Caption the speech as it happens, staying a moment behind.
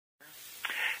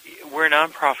We're a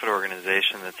nonprofit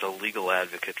organization that's a legal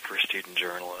advocate for student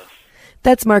journalists.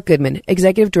 That's Mark Goodman,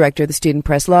 Executive Director of the Student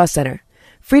Press Law Center.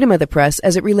 Freedom of the press,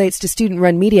 as it relates to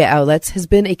student-run media outlets, has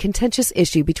been a contentious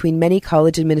issue between many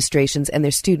college administrations and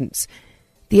their students.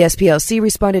 The SPLC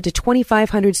responded to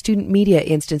 2,500 student media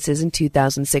instances in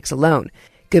 2006 alone.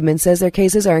 Goodman says their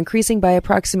cases are increasing by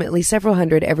approximately several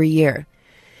hundred every year.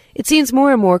 It seems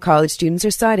more and more college students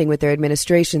are siding with their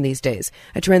administration these days,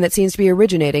 a trend that seems to be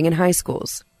originating in high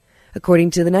schools.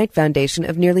 According to the Knight Foundation,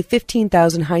 of nearly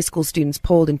 15,000 high school students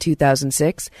polled in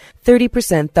 2006,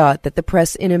 30% thought that the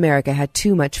press in America had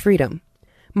too much freedom.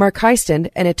 Mark Heistand,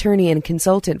 an attorney and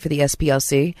consultant for the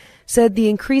SPLC, said the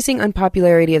increasing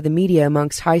unpopularity of the media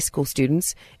amongst high school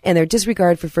students and their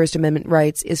disregard for First Amendment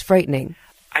rights is frightening.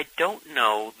 I don't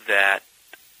know that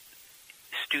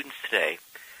students today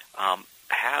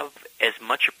have as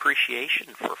much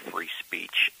appreciation for free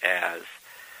speech as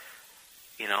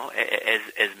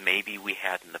maybe we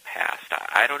had in the past.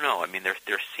 I don't know. I mean, there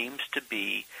seems to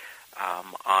be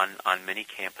on many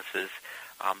campuses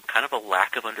kind of a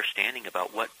lack of understanding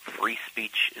about what free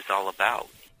speech is all about.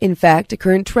 In fact, a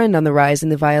current trend on the rise in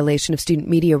the violation of student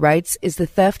media rights is the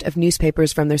theft of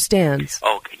newspapers from their stands.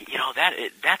 Oh,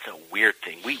 that's a weird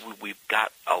thing. We've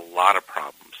got a lot of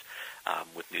problems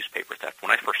with newspaper theft.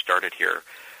 When I first started here,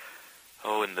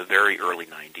 in the very early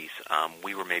 90s,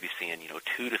 we were maybe seeing,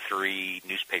 2 to 3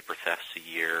 newspaper thefts a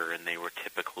year, and they were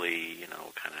typically,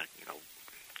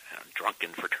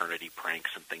 drunken fraternity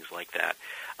pranks and things like that.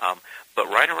 But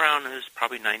right around, it was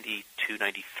probably 92,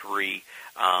 93,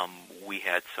 we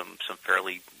had some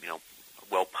fairly,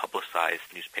 well-publicized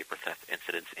newspaper theft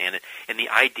incidents. And the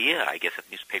idea, I guess, of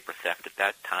newspaper theft at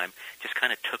that time just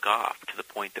kind of took off to the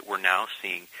point that we're now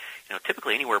seeing,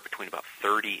 typically anywhere between about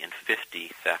 30 and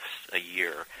 50 thefts a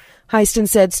year. Heistand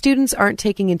said students aren't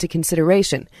taking into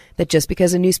consideration that just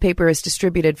because a newspaper is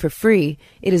distributed for free,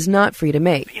 it is not free to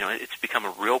make. It's become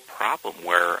a real problem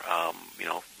where,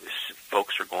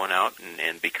 folks are going out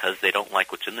and because they don't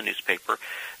like what's in the newspaper,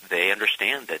 they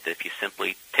understand that if you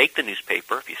simply take the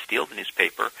newspaper, if you steal the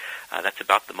newspaper, that's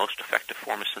about the most effective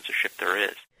form of censorship there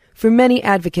is. For many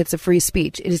advocates of free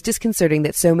speech, it is disconcerting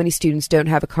that so many students don't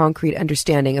have a concrete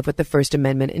understanding of what the First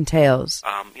Amendment entails.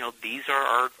 These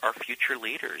are our future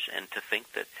leaders, and to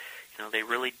think that, they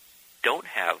really don't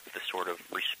have the sort of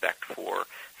respect for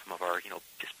some of our,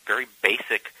 just very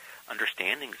basic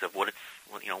understandings of what it's,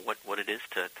 what it is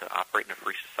to operate in a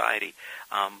free society.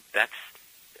 That's,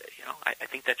 I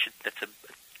think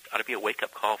ought to be a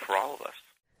wake-up call for all of us.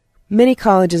 Many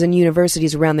colleges and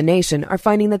universities around the nation are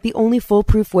finding that the only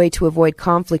foolproof way to avoid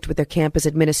conflict with their campus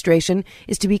administration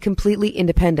is to be completely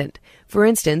independent. For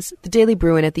instance, the Daily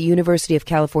Bruin at the University of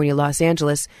California, Los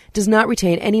Angeles does not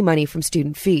retain any money from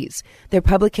student fees. Their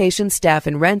publication, staff,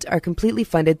 and rent are completely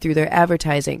funded through their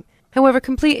advertising. However,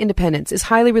 complete independence is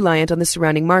highly reliant on the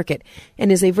surrounding market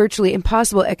and is a virtually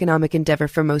impossible economic endeavor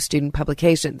for most student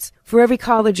publications. For every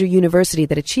college or university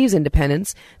that achieves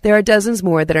independence, there are dozens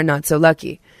more that are not so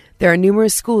lucky. There are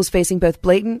numerous schools facing both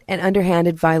blatant and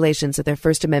underhanded violations of their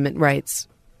First Amendment rights.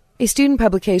 A student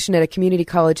publication at a community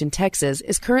college in Texas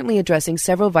is currently addressing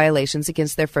several violations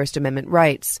against their First Amendment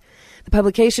rights. The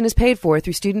publication is paid for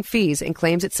through student fees and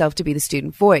claims itself to be the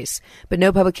student voice, but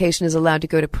no publication is allowed to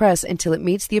go to press until it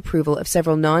meets the approval of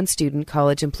several non-student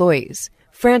college employees.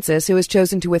 Frances, who has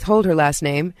chosen to withhold her last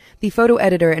name, the photo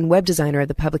editor and web designer of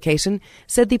the publication,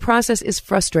 said the process is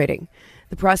frustrating.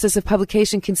 The process of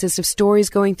publication consists of stories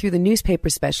going through the newspaper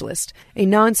specialist, a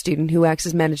non-student who acts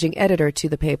as managing editor to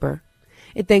the paper.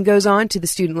 It then goes on to the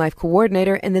student life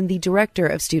coordinator and then the director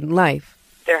of student life.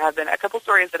 There have been a couple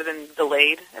stories that have been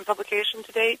delayed in publication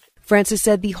to date. Frances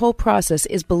said the whole process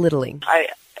is belittling.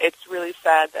 It's really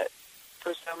sad that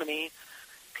for so many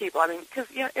people, because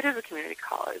it is a community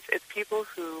college. It's people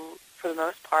who, for the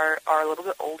most part, are a little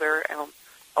bit older and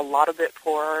a lot of bit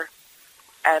poorer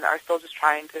and are still just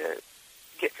trying to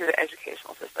get through the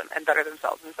educational system and better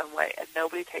themselves in some way, and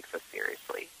nobody takes us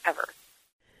seriously, ever.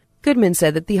 Goodman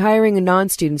said that the hiring of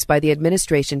non-students by the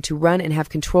administration to run and have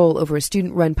control over a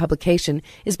student-run publication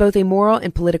is both a moral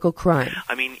and political crime.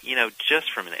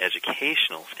 Just from an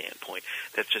educational standpoint,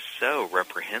 that's just so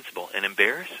reprehensible and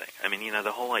embarrassing.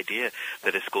 The whole idea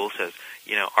that a school says,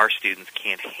 our students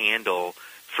can't handle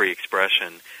free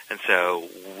expression, and so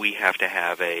we have to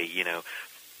have a,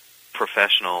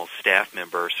 professional staff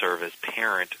member serve as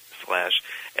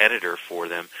parent/editor for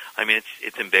them.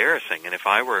 It's embarrassing, and if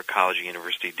I were a college or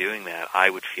university doing that, I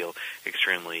would feel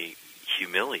extremely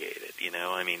humiliated. You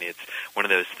know, I mean, it's one of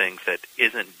those things that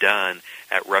isn't done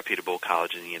at reputable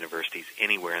colleges and universities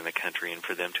anywhere in the country, and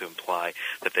for them to imply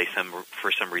that they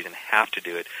for some reason have to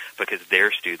do it because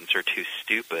their students are too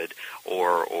stupid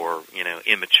or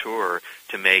immature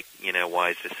to make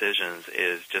wise decisions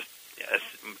is just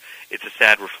it's a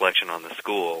sad reflection on the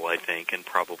school, I think, and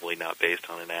probably not based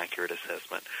on an accurate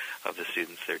assessment of the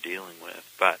students they're dealing with.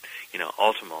 But,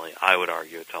 ultimately, I would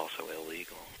argue it's also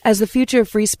illegal. As the future of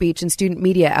free speech and student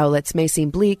media outlets may seem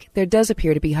bleak, there does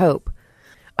appear to be hope.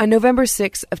 On November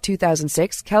 6 of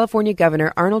 2006, California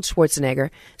Governor Arnold Schwarzenegger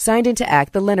signed into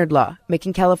act the Leonard Law,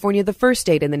 making California the first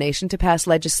state in the nation to pass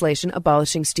legislation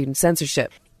abolishing student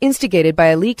censorship. Instigated by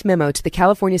a leaked memo to the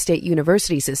California State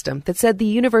University system that said the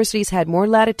universities had more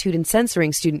latitude in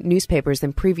censoring student newspapers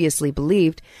than previously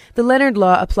believed, the Leonard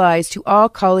Law applies to all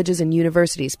colleges and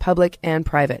universities, public and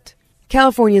private.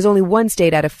 California is only one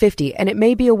state out of 50, and it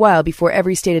may be a while before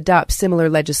every state adopts similar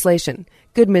legislation.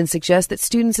 Goodman suggests that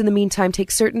students in the meantime take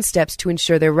certain steps to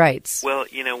ensure their rights. Well,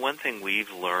 one thing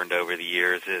we've learned over the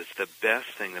years is the best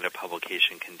thing that a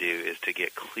publication can do is to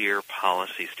get clear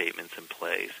policy statements in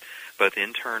place, both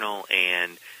internal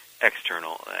and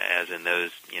external, as in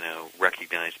those,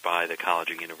 recognized by the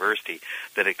college or university,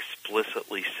 that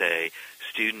explicitly say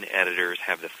student editors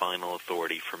have the final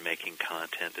authority for making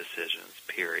content decisions,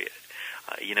 period.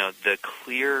 The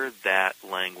clearer that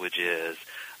language is,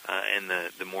 and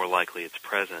the more likely it's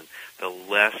present, the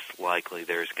less likely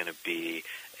there's going to be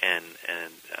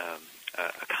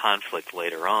a conflict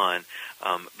later on,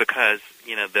 because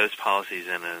those policies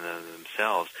in and of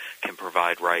themselves can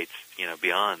provide rights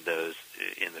beyond those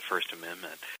in the First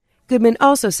Amendment. Goodman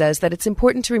also says that it's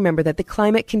important to remember that the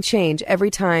climate can change every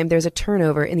time there's a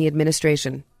turnover in the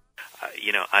administration.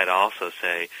 I'd also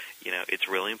say, it's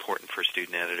really important for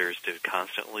student editors to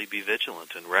constantly be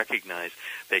vigilant and recognize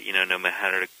that, no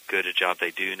matter how good a job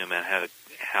they do, no matter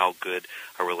how good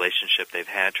a relationship they've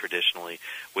had traditionally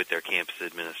with their campus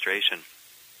administration,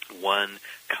 one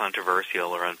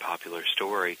controversial or unpopular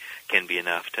story can be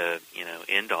enough to,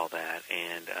 end all that.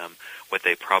 And what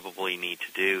they probably need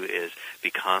to do is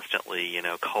be constantly,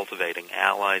 cultivating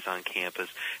allies on campus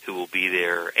who will be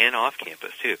there, and off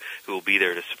campus too, who will be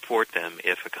there to support them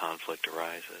if a conflict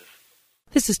arises.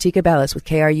 This is Tika Ballas with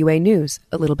KRUA News.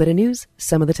 A little bit of news,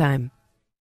 some of the time.